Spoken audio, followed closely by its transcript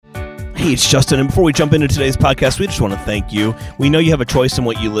Hey, it's Justin, and before we jump into today's podcast, we just want to thank you. We know you have a choice in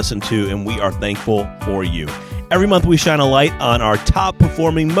what you listen to, and we are thankful for you. Every month, we shine a light on our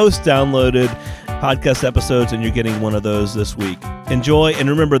top-performing, most downloaded podcast episodes, and you're getting one of those this week. Enjoy, and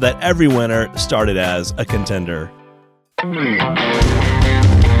remember that every winner started as a contender.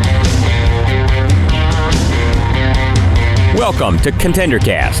 Welcome to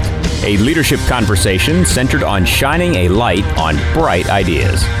ContenderCast, a leadership conversation centered on shining a light on bright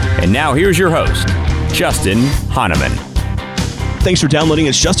ideas. And now here's your host, Justin Hahnemann. Thanks for downloading.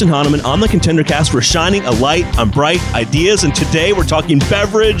 It's Justin Hahnemann on the ContenderCast. We're shining a light on bright ideas, and today we're talking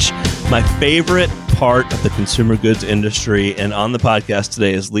beverage, my favorite part of the consumer goods industry. And on the podcast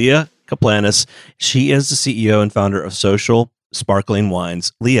today is Leah Kaplanis. She is the CEO and founder of Social Sparkling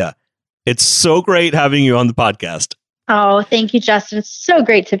Wines. Leah, it's so great having you on the podcast. Oh, thank you, Justin. It's so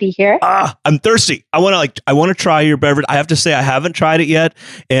great to be here. I'm thirsty. I want to try your beverage. I have to say I haven't tried it yet,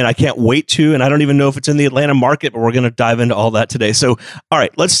 and I can't wait to. And I don't even know if it's in the Atlanta market, but we're going to dive into all that today. So, all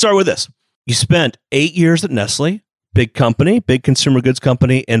right, let's start with this. You spent 8 years at Nestle, big company, big consumer goods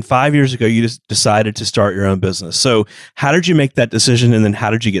company, and 5 years ago you just decided to start your own business. So, how did you make that decision, and then how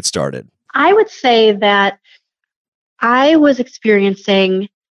did you get started? I would say that I was experiencing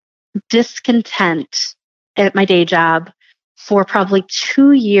discontent at my day job for probably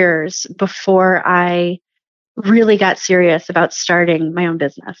 2 years before I really got serious about starting my own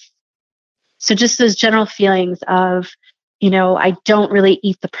business. So just those general feelings of, I don't really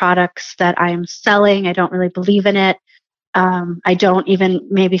eat the products that I'm selling. I don't really believe in it. I don't even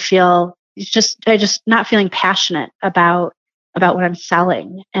maybe feel I just not feeling passionate about what I'm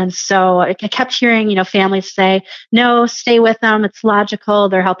selling. And so I kept hearing, families say, no, stay with them. It's logical.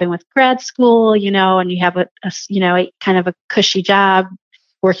 They're helping with grad school, and you have a kind of a cushy job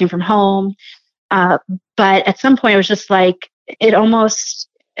working from home. But at some point it was just like,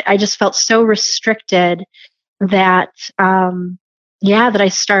 I just felt so restricted that, that I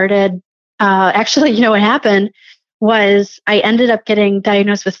started, actually, what happened was I ended up getting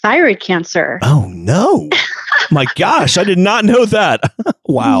diagnosed with thyroid cancer. Oh, no. My gosh, I did not know that.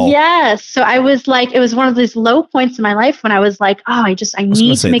 Wow. Yes. So I was like, it was one of these low points in my life when I was like, I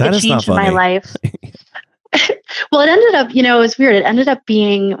need to make a change in my life. Well, it ended up, it was weird. It ended up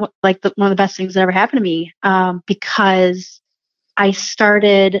being like one of the best things that ever happened to me because I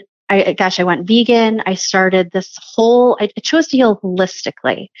went vegan. I started this I chose to heal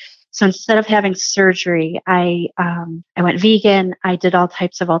holistically. So instead of having surgery, I went vegan. I did all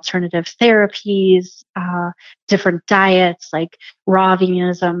types of alternative therapies, different diets like raw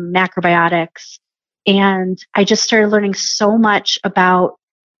veganism, macrobiotics. And I just started learning so much about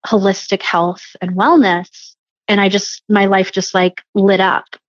holistic health and wellness. And my life just like lit up,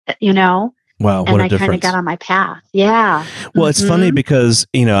 Wow, what a difference. And I kind of got on my path. Yeah. Well, it's funny because,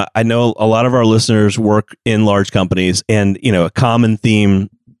 I know a lot of our listeners work in large companies, and, a common theme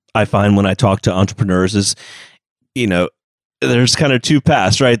I find when I talk to entrepreneurs is, there's kind of two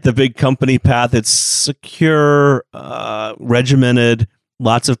paths, right? The big company path, it's secure, regimented,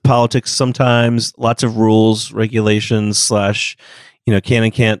 lots of politics sometimes, lots of rules, regulations / can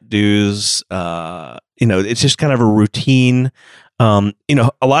and can't do's. It's just kind of a routine. A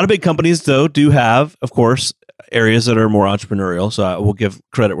lot of big companies, though, do have, of course, areas that are more entrepreneurial. So I will give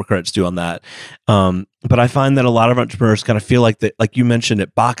credit where credit's due on that. But I find that a lot of entrepreneurs kind of feel like that, like you mentioned,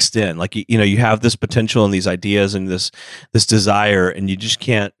 it boxed in. Like, you have this potential and these ideas and this desire, and you just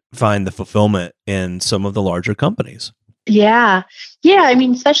can't find the fulfillment in some of the larger companies. Yeah. Yeah. I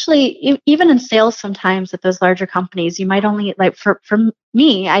mean, especially even in sales, sometimes at those larger companies, you might only for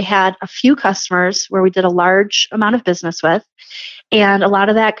me, I had a few customers where we did a large amount of business with, and a lot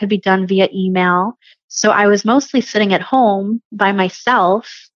of that could be done via email. So I was mostly sitting at home by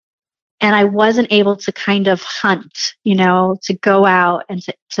myself, and I wasn't able to kind of hunt, to go out and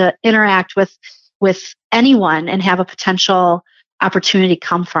to interact with anyone and have a potential opportunity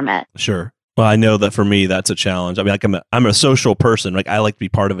come from it. Sure. Well, I know that for me, that's a challenge. I mean, like I'm a social person. Like I like to be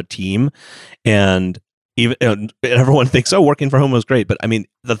part of a team, and even everyone thinks, working from home was great. But I mean,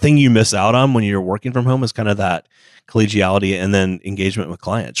 the thing you miss out on when you're working from home is kind of that collegiality and then engagement with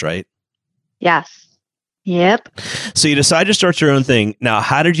clients, right? Yes. Yep. So you decide to start your own thing. Now,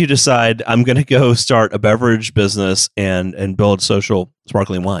 how did you decide I'm going to go start a beverage business and build Social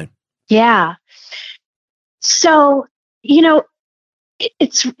Sparkling Wine? Yeah. So,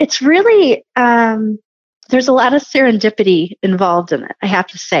 it's really, there's a lot of serendipity involved in it, I have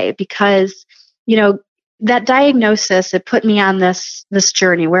to say, because, that diagnosis, it put me on this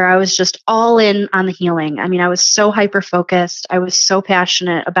journey where I was just all in on the healing. I mean, I was so hyper-focused. I was so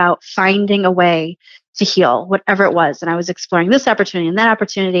passionate about finding a way to heal, whatever it was. And I was exploring this opportunity and that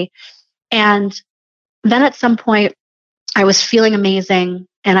opportunity. And then at some point, I was feeling amazing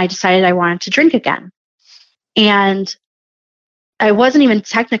and I decided I wanted to drink again. And I wasn't even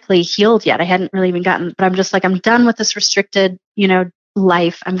technically healed yet. I hadn't really even gotten, but I'm just like, I'm done with this restricted,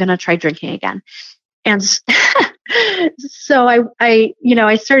 life. I'm going to try drinking again. And so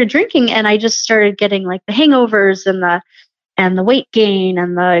I started drinking and I just started getting like the hangovers and the weight gain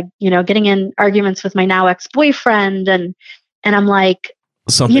and the, getting in arguments with my now ex-boyfriend. And I'm like,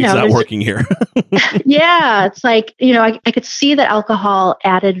 something's not working here. Yeah. It's like, I could see that alcohol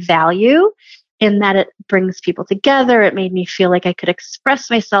added value in that it brings people together. It made me feel like I could express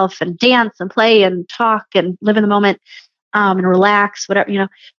myself and dance and play and talk and live in the moment, and relax, whatever,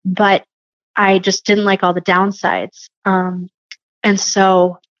 but I just didn't like all the downsides. And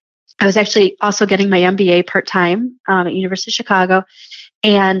so I was actually also getting my MBA part-time at University of Chicago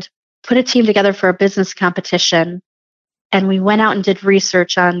and put a team together for a business competition. And we went out and did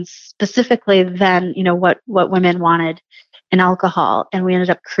research on specifically then, what women wanted in alcohol. And we ended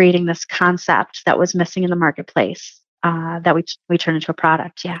up creating this concept that was missing in the marketplace that we turned into a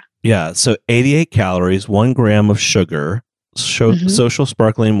product. Yeah. Yeah. So 88 calories, 1 gram of sugar, social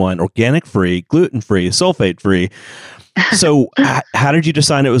sparkling wine, organic free, gluten free, sulfate free. So how did you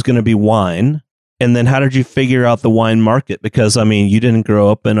decide it was going to be wine? And then how did you figure out the wine market? Because, you didn't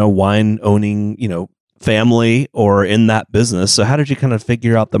grow up in a wine owning, family or in that business. So how did you kind of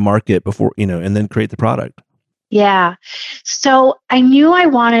figure out the market before, and then create the product? Yeah. So I knew I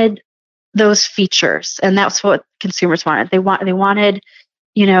wanted those features, and that's what consumers wanted. They wanted,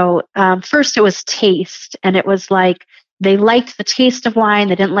 first it was taste, and it was like they liked the taste of wine.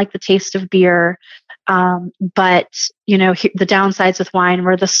 They didn't like the taste of beer. But the downsides with wine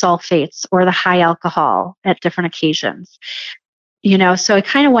were the sulfates or the high alcohol at different occasions. So I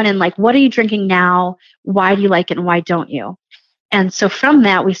kind of went in like, what are you drinking now? Why do you like it and why don't you? And so from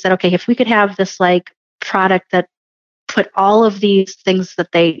that, we said, okay, if we could have this like product that put all of these things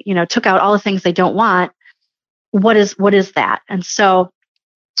that they, took out all the things they don't want, what is that? And so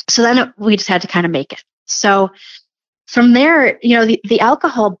then we just had to kind of make it. So from there, the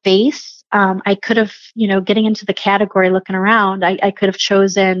alcohol base, I could have, getting into the category, looking around, I could have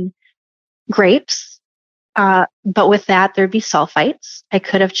chosen grapes. But with that, there'd be sulfites. I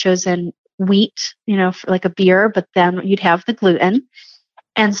could have chosen wheat, for like a beer, but then you'd have the gluten.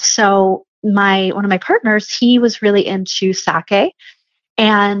 And so one of my partners, he was really into sake.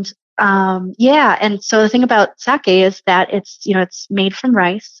 And and so the thing about sake is that it's made from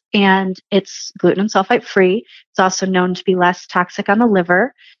rice and it's gluten and sulfite free. It's also known to be less toxic on the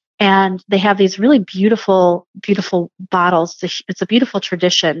liver. And they have these really beautiful, beautiful bottles. It's a beautiful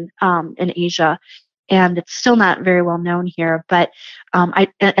tradition in Asia. And it's still not very well known here. But I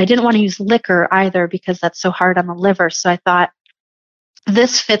didn't want to use liquor either because that's so hard on the liver. So I thought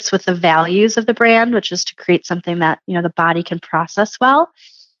this fits with the values of the brand, which is to create something that the body can process well.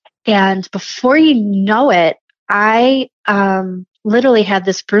 And before you know it, I literally had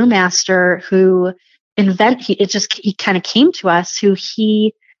this brewmaster who he kind of came to us, who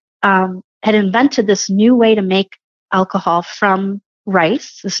he had invented this new way to make alcohol from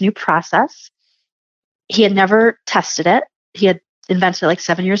rice, this new process. He had never tested it. He had invented it like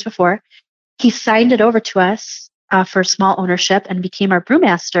 7 years before. He signed it over to us for small ownership and became our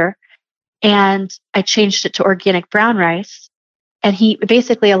brewmaster. And I changed it to organic brown rice. And he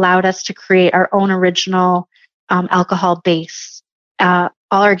basically allowed us to create our own original alcohol base, all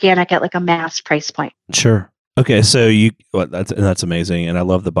organic at like a mass price point. Sure. Okay, so that's amazing, and I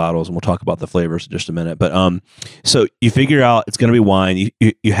love the bottles, and we'll talk about the flavors in just a minute. But so you figure out it's going to be wine.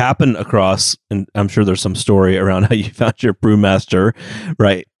 You happen across, and I'm sure there's some story around how you found your brewmaster,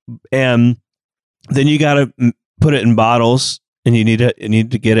 right? And then you got to put it in bottles, and you need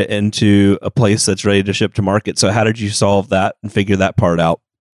to get it into a place that's ready to ship to market. So how did you solve that and figure that part out?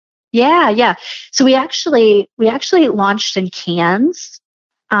 Yeah. So we actually launched in cans.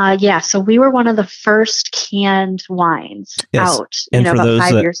 So we were one of the first canned wines out, and for about those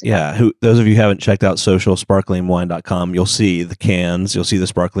 5 years ago. Yeah, those of you who haven't checked out socialsparklingwine.com, you'll see the cans, you'll see the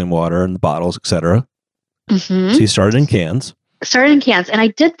sparkling water and the bottles, etc. Mm-hmm. So you started in cans. And I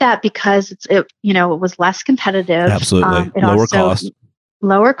did that because it was less competitive. Absolutely,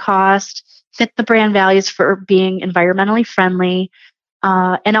 lower cost, fit the brand values for being environmentally friendly.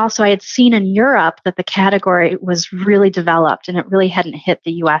 And also I had seen in Europe that the category was really developed and it really hadn't hit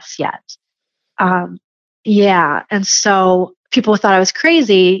the US yet. And so people thought I was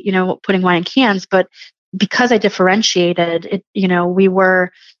crazy, putting wine in cans, but because I differentiated it, we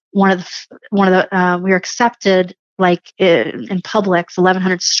were we were accepted like in Publix,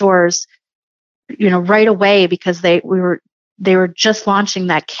 1,100 stores, right away because we were they were just launching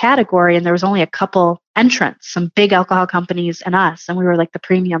that category, and there was only a couple entrants, some big alcohol companies and us, and we were like the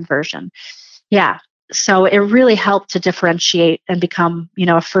premium version. Yeah. So it really helped to differentiate and become,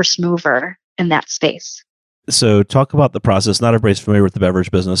 a first mover in that space. So talk about the process. Not everybody's familiar with the beverage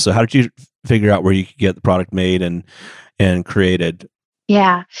business. So how did you figure out where you could get the product made and created?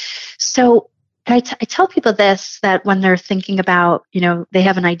 Yeah. So I tell people this, that when they're thinking about, they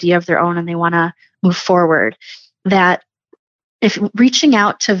have an idea of their own and they want to move forward, that if reaching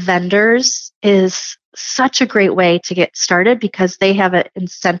out to vendors is such a great way to get started, because they have an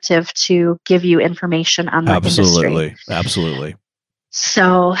incentive to give you information on the industry. Absolutely.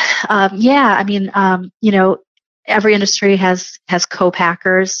 So, every industry has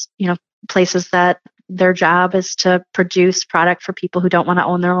co-packers, places that their job is to produce product for people who don't want to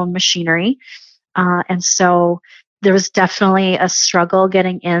own their own machinery. And so there was definitely a struggle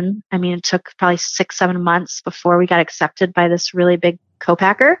getting in. I mean, it took probably 6-7 months before we got accepted by this really big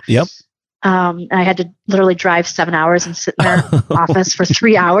co-packer. Yep. I had to literally drive 7 hours and sit in their office for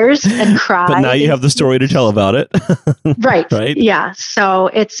 3 hours and cry. But now you have the story to tell about it. Right. Right. Yeah. So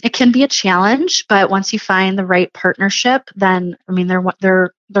it can be a challenge, but once you find the right partnership, then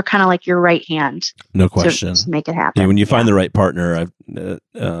they're kind of like your right hand. No question. To make it happen. Yeah, when you find the right partner,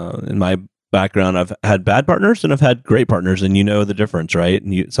 in my background, I've had bad partners and I've had great partners, and the difference, right?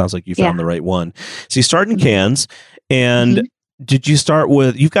 And it sounds like you found the right one. So you start in cans, and did you start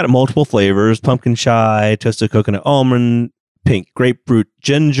with, you've got multiple flavors: pumpkin chai, toasted coconut almond, pink grapefruit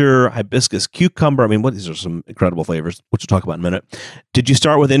ginger, hibiscus cucumber. I mean, these are some incredible flavors, which we'll talk about in a minute. Did you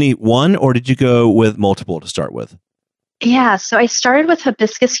start with any one, or did you go with multiple to start with? Yeah, so I started with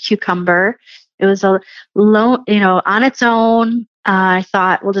hibiscus cucumber. It was on its own. I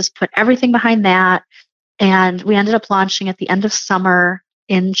thought we'll just put everything behind that. And we ended up launching at the end of summer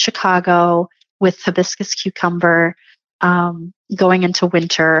in Chicago with hibiscus cucumber, going into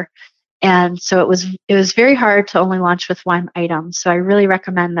winter. And so it was very hard to only launch with one item. So I really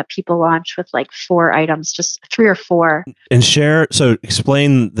recommend that people launch with like 4 items, just 3 or 4. And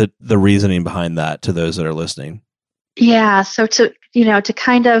explain the reasoning behind that to those that are listening. Yeah. So to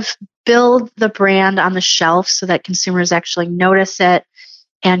kind of build the brand on the shelf so that consumers actually notice it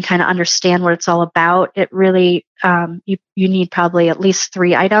and kind of understand what it's all about, it really, you need probably at least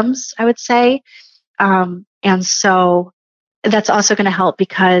 3 items, I would say. And so that's also going to help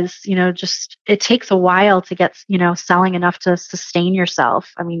because, it takes a while to get, selling enough to sustain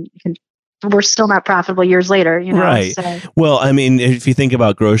yourself. I mean, we're still not profitable years later, Right. So. Well, I mean, if you think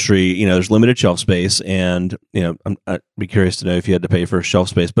about grocery, there's limited shelf space, and I'd be curious to know if you had to pay for shelf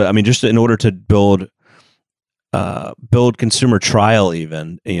space. But I mean, just in order to build consumer trial,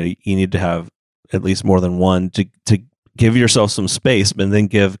 even you need to have at least more than one to give yourself some space, and then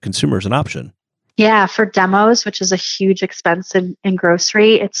give consumers an option. Yeah, for demos, which is a huge expense in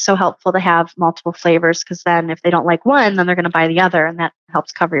grocery, it's so helpful to have multiple flavors, because then if they don't like one, then they're going to buy the other, and that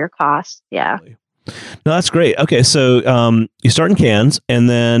helps cover your costs. Yeah. No, that's great. Okay, so you start in cans, and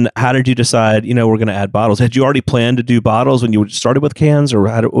then how did you decide, we're going to add bottles? Had you already planned to do bottles when you started with cans, or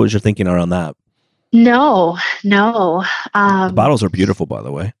what was your thinking around that? No. The bottles are beautiful, by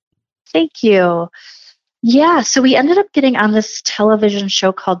the way. Thank you. Yeah, so we ended up getting on this television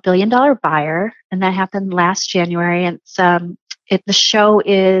show called $1 Billion Buyer, and that happened last January. And the show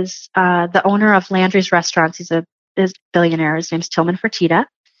is the owner of Landry's Restaurants. He's a billionaire. His name's Tillman Fertitta.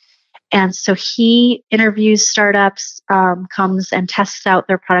 And so he interviews startups, comes and tests out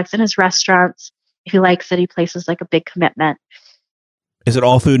their products in his restaurants. If he likes it, he places like a big commitment. Is it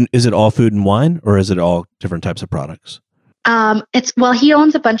all food? Is it all food and wine, or is it all different types of products? He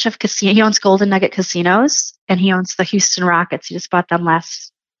owns a bunch of casinos. He owns Golden Nugget Casinos, and he owns the Houston Rockets. He just bought them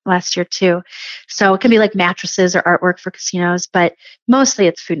last year too. So it can be like mattresses or artwork for casinos, but mostly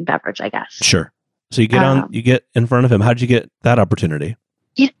it's food and beverage, I guess. Sure. So you get in front of him. How did you get that opportunity?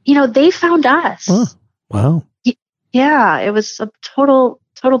 They found us. Oh, wow. Yeah, it was a total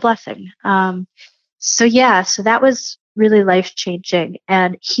blessing. So that was really life-changing,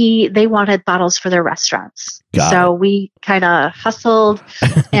 and they wanted bottles for their restaurants. So we kind of hustled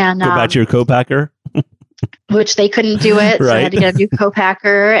and go back to your co-packer, which they couldn't do it. Right. So I had to get a new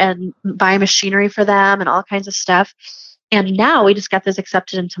co-packer and buy machinery for them and all kinds of stuff. And now we just got those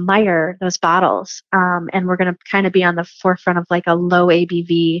accepted into Meijer, those bottles, and we're going to kind of be on the forefront of like a low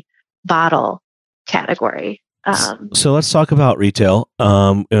ABV bottle category. So let's talk about retail.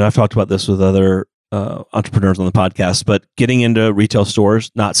 And I've talked about this with other entrepreneurs on the podcast, but getting into retail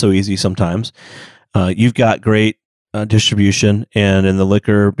stores, not so easy sometimes. You've got great distribution, and in the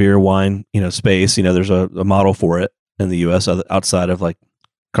liquor, beer, wine, space, there's a model for it in the U.S. outside of like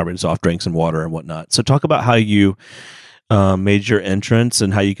carbonated soft drinks and water and whatnot. So talk about how you made your entrance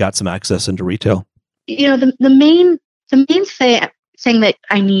and how you got some access into retail? The main thing that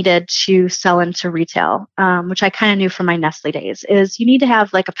I needed to sell into retail, which I kind of knew from my Nestle days, is you need to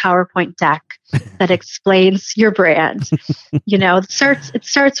have like a PowerPoint deck that explains your brand. It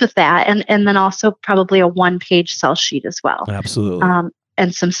starts with that, and then also probably a 1-page sell sheet as well. Absolutely.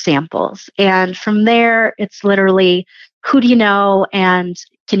 And some samples. And from there, it's literally, who do you know, and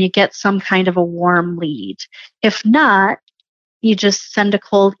can you get some kind of a warm lead? If not, you just send a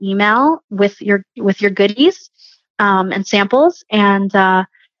cold email with your goodies and samples, and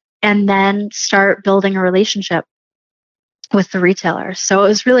then start building a relationship with the retailer. So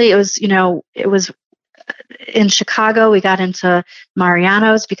it was in Chicago. We got into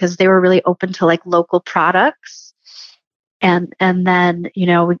Mariano's because they were really open to like local products, and then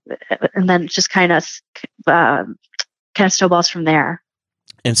it just kind of snowballs from there.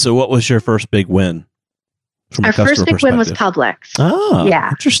 And so, what was your first big win? Our first big win was Publix. Oh, yeah,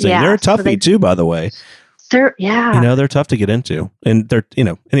 interesting. Yeah. They're a toughie too, by the way. They're tough to get into, and they're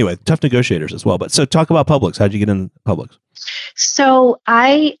anyway, tough negotiators as well. But so talk about Publix. How'd you get in Publix? So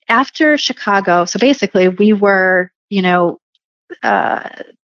after Chicago, so basically we were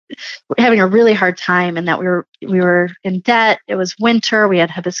having a really hard time, and that we were in debt. It was winter. We had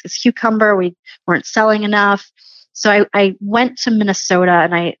hibiscus cucumber. We weren't selling enough. So I went to Minnesota,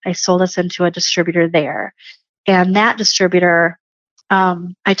 and I sold us into a distributor there. And that distributor,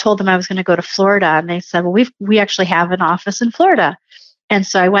 I told them I was going to go to Florida, and they said, well, we actually have an office in Florida. And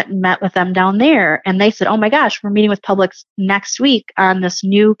so I went and met with them down there, and they said, oh my gosh, we're meeting with Publix next week on this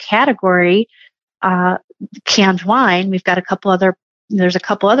new category, canned wine. We've got there's a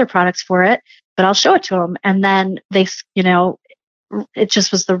couple other products for it, but I'll show it to them. And then they, it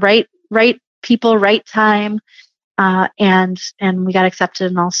just was the right people, right time. And we got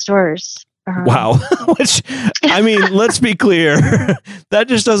accepted in all stores. Wow. Which, I mean, let's be clear, that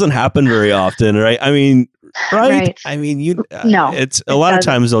just doesn't happen very often, right? I mean, right? I mean, it's a lot of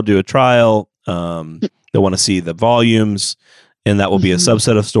times they'll do a trial. They want to see the volumes, and that will be a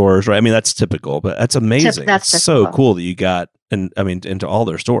subset of stores, right? I mean, that's typical, but that's amazing. That's so cool that you got, into all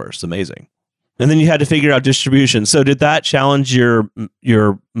their stores. It's amazing. And then you had to figure out distribution. So did that challenge your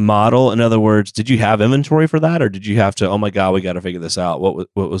model? In other words, did you have inventory for that, or did you have to, oh my God, we got to figure this out? What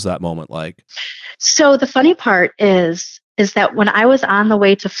was that moment like? So the funny part is that when I was on the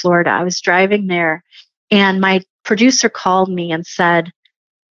way to Florida, I was driving there, and my producer called me and said,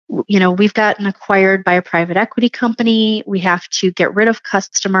 we've gotten acquired by a private equity company. We have to get rid of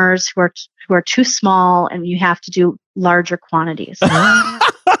customers who are too small, and you have to do larger quantities.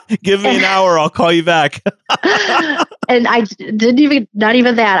 Give me an hour, I'll call you back. And I not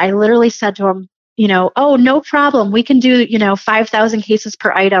even that. I literally said to him, oh, no problem. We can do, 5,000 cases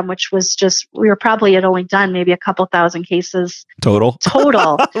per item, which was just, we were probably had only done maybe a couple thousand cases. Total.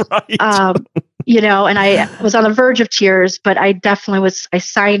 Right. And I was on the verge of tears, but I definitely I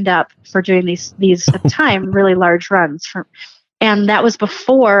signed up for doing these at the time, really large runs and that was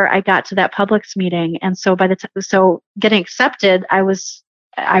before I got to that Publix meeting. And so so getting accepted, I was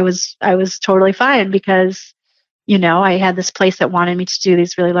totally fine because, I had this place that wanted me to do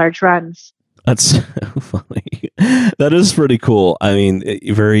these really large runs. That's so funny. That is pretty cool. I mean,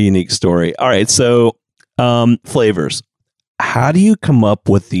 a very unique story. All right. So, flavors. How do you come up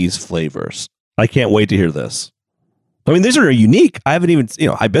with these flavors? I can't wait to hear this. I mean, these are unique. I haven't even,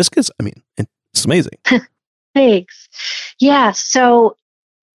 hibiscus. I mean, it's amazing. Thanks. Yeah. So,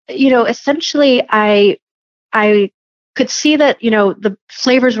 essentially I could see that, the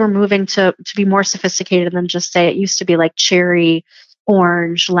flavors were moving to be more sophisticated than just say it used to be like cherry,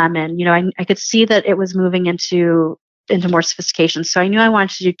 orange, lemon. I could see that it was moving into more sophistication. So I knew I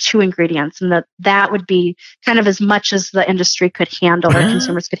wanted to do 2 ingredients, and that would be kind of as much as the industry could handle or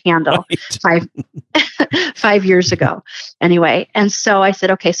consumers could handle 5 years ago. Anyway. And so I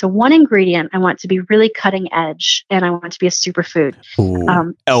said, okay, so 1 ingredient I want to be really cutting edge, and I want it to be a superfood.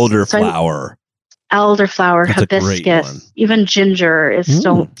 Elderflower. Elderflower, hibiscus, even ginger is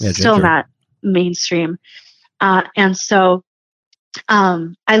still not mainstream. And so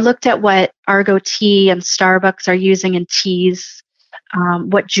I looked at what Argo Tea and Starbucks are using in teas,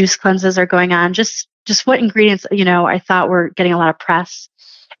 what juice cleanses are going on, just what ingredients, I thought were getting a lot of press.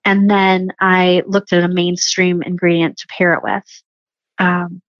 And then I looked at a mainstream ingredient to pair it with.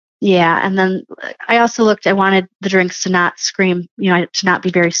 And then I also I wanted the drinks to not scream, to not be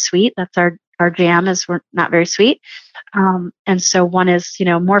very sweet. That's our jam, is we're not very sweet. And so one is,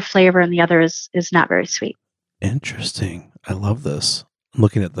 more flavor, and the other is not very sweet. Interesting. I love this. I'm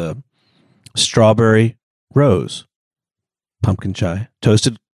looking at the strawberry rose, pumpkin chai,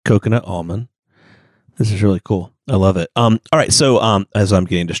 toasted coconut almond, This is really cool. I love it. All right. So, as I'm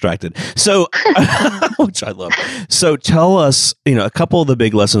getting distracted, so, which I love. So tell us, a couple of the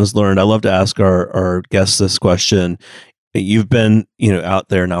big lessons learned. I love to ask our guests this question. You've been, out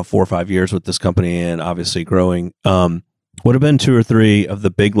there now 4 or 5 years with this company and obviously growing. What have been 2 or 3 of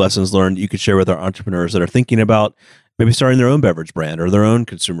the big lessons learned you could share with our entrepreneurs that are thinking about maybe starting their own beverage brand or their own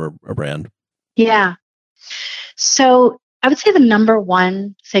consumer brand? Yeah. So I would say the number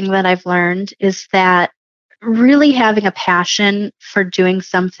one thing that I've learned is that really having a passion for doing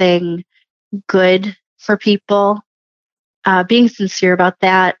something good for people, being sincere about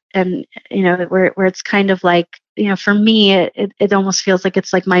that, and where it's kind of like, for me, it almost feels like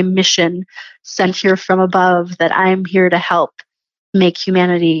it's like my mission sent here from above, that I'm here to help make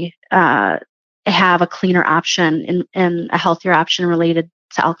humanity have a cleaner option and a healthier option related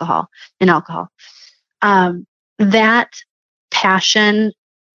to alcohol. That passion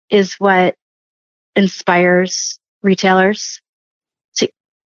is what inspires retailers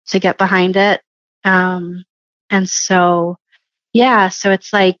to get behind it. And so, yeah, so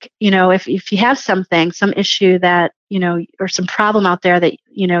it's like, if you have some issue that, or some problem out there that,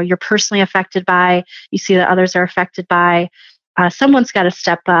 you're personally affected by, you see that others are affected by, someone's got to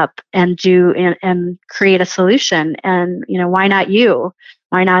step up and and create a solution. And, why not you?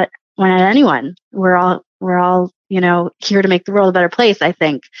 Why not anyone? We're all, here to make the world a better place, I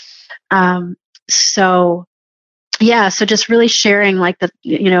think. So just really sharing like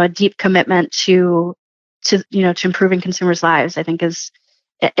a deep commitment to improving consumers' lives, I think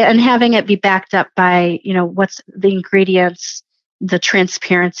and having it be backed up by, what's the ingredients, the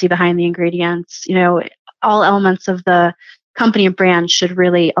transparency behind the ingredients, all elements of the company and brand should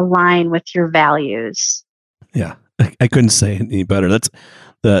really align with your values. Yeah. I couldn't say it any better.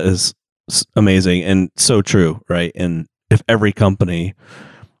 That is amazing and so true. Right. And if every company,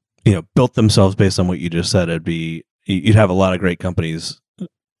 built themselves based on what you just said, you'd have a lot of great companies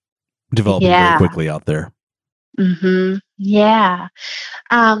developing very quickly out there. Mm-hmm. Yeah.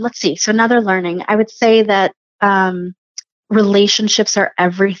 Let's see. So another learning, I would say that relationships are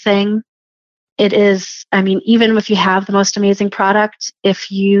everything. It is, even if you have the most amazing product,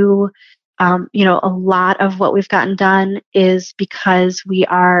 if you, a lot of what we've gotten done is because we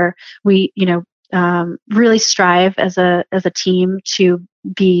really strive as a team to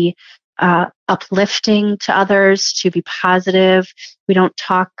be uplifting to others, to be positive. We don't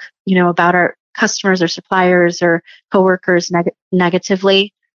talk, about our customers or suppliers or coworkers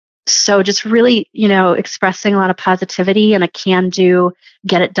negatively. So just really, expressing a lot of positivity and a can-do,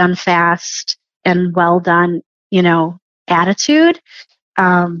 get it done fast and well done, attitude.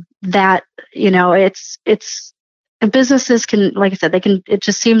 That, it's businesses can, like I said, it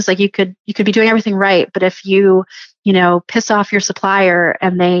just seems like you could be doing everything right. But if you, piss off your supplier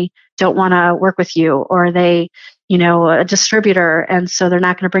and they don't want to work with you, or they, a distributor, and so they're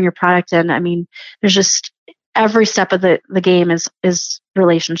not going to bring your product in. There's just every step of the game is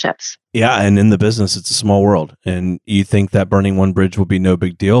relationships. Yeah. And in the business, it's a small world, and you think that burning one bridge will be no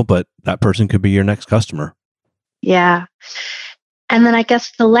big deal, but that person could be your next customer. Yeah. And then I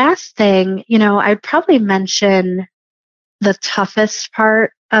guess the last thing, I'd probably mention the toughest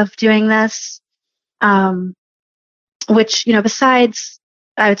part of doing this, which, besides,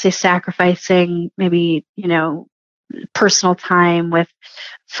 I would say, sacrificing maybe, personal time with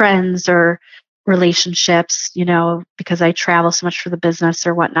friends or relationships, because I travel so much for the business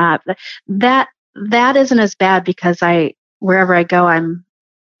or whatnot. That isn't as bad, because wherever I go,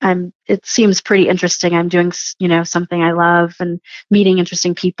 it seems pretty interesting. I'm doing, something I love and meeting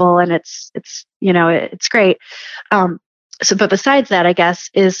interesting people, and it's great. But besides that, I guess,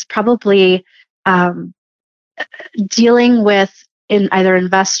 is probably dealing with either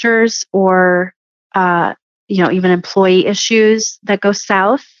investors or, even employee issues that go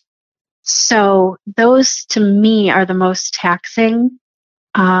south. So those, to me, are the most taxing.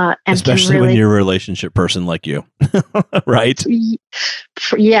 And especially when you're a relationship person like you, right?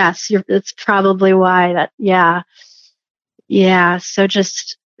 Yes, it's probably why that. Yeah. So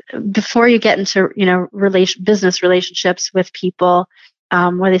just before you get into business relationships with people,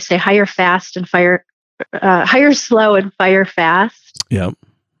 where they say hire slow and fire fast. Yeah,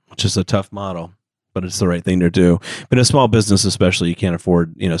 which is a tough model, but it's the right thing to do. But in a small business, especially, you can't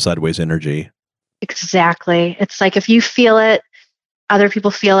afford sideways energy. Exactly. It's like if you feel it, other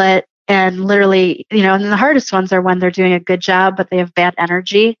people feel it, and literally, and the hardest ones are when they're doing a good job, but they have bad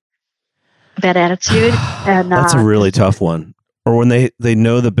energy, bad attitude. And that's a really tough one. Or when they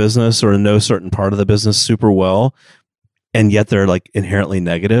know the business or know certain part of the business super well, and yet they're like inherently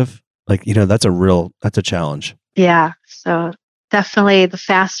negative. Like, that's a challenge. Yeah. So definitely the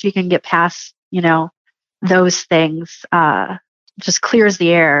faster you can get past, those things just clears the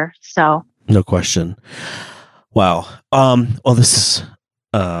air. So no question. Wow. Well, this is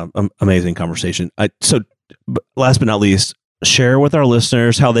amazing conversation. So last but not least, share with our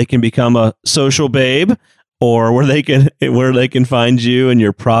listeners how they can become a social babe, or where they can find you and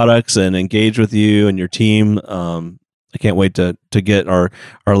your products and engage with you and your team. I can't wait to get our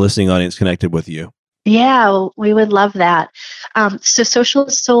listening audience connected with you. Yeah, well, we would love that. So Social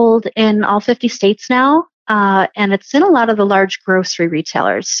is sold in all 50 states now, and it's in a lot of the large grocery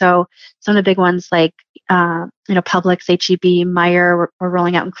retailers. So some of the big ones like Publix, H-E-B, Meijer, we're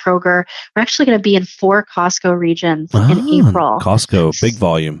rolling out in Kroger. We're actually going to be in 4 Costco regions in April. Costco, big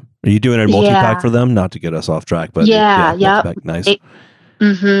volume. Are you doing a multi-pack for them? Not to get us off track, but nice.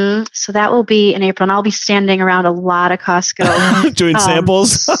 So that will be in April, and I'll be standing around a lot of Costco doing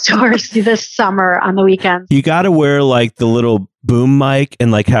samples stores this summer on the weekends. You got to wear like the little boom mic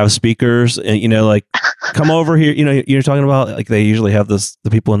and like have speakers, and like come over here. You're talking about like they usually have the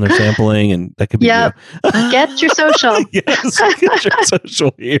people in there sampling, and that could be get your social. Yes, get your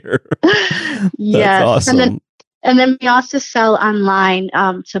social here. Yes, awesome. And then we also sell online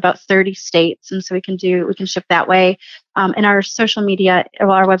to about 30 states, and so we can ship that way. And our social media,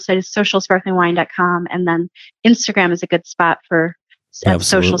 our website is socialsparklingwine.com, and then Instagram is a good spot for at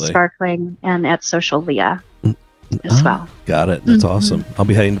Social Sparkling and at Social Leah as well. Got it. That's awesome. I'll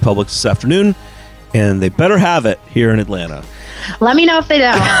be heading to Publix this afternoon, and they better have it here in Atlanta. Let me know if they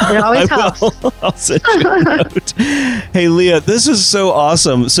don't. It always helps. I'll send you a note. Hey, Leah, this is so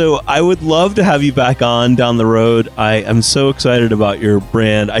awesome. So I would love to have you back on down the road. I am so excited about your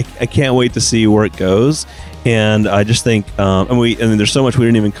brand. I can't wait to see where it goes. And I just think, there's so much we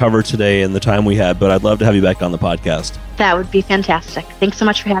didn't even cover today in the time we had, but I'd love to have you back on the podcast. That would be fantastic. Thanks so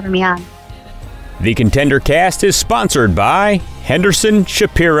much for having me on. The Contender Cast is sponsored by Henderson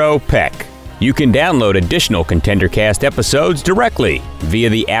Shapiro Peck. You can download additional Contender Cast episodes directly via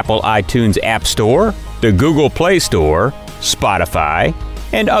the Apple iTunes App Store, the Google Play Store, Spotify,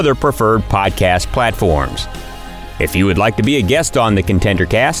 and other preferred podcast platforms. If you would like to be a guest on the Contender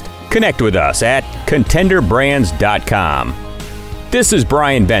Cast, connect with us at contenderbrands.com. This is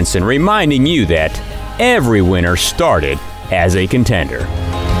Brian Benson reminding you that every winner started as a contender.